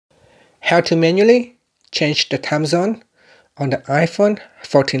how to manually change the time zone on the iPhone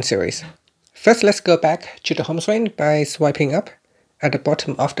 14 series. First, let's go back to the home screen by swiping up at the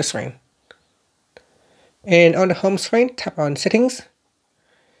bottom of the screen. And on the home screen, tap on Settings.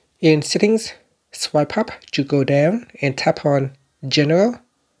 In Settings, swipe up to go down and tap on General.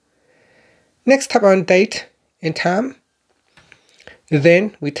 Next, tap on Date and Time.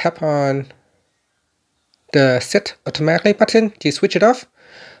 Then we tap on the Set Automatically button to switch it off.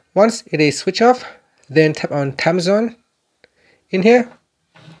 Once it is switched off, then tap on Time Zone. In here,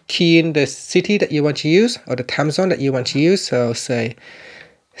 key in the city that you want to use or the time zone that you want to use. So say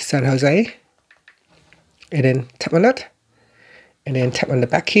San Jose. And then tap on that. And then tap on the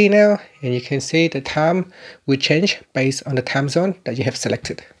back key now. And you can see the time will change based on the time zone that you have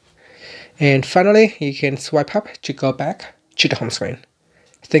selected. And finally, you can swipe up to go back to the home screen.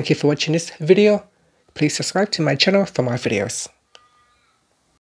 Thank you for watching this video. Please subscribe to my channel for more videos.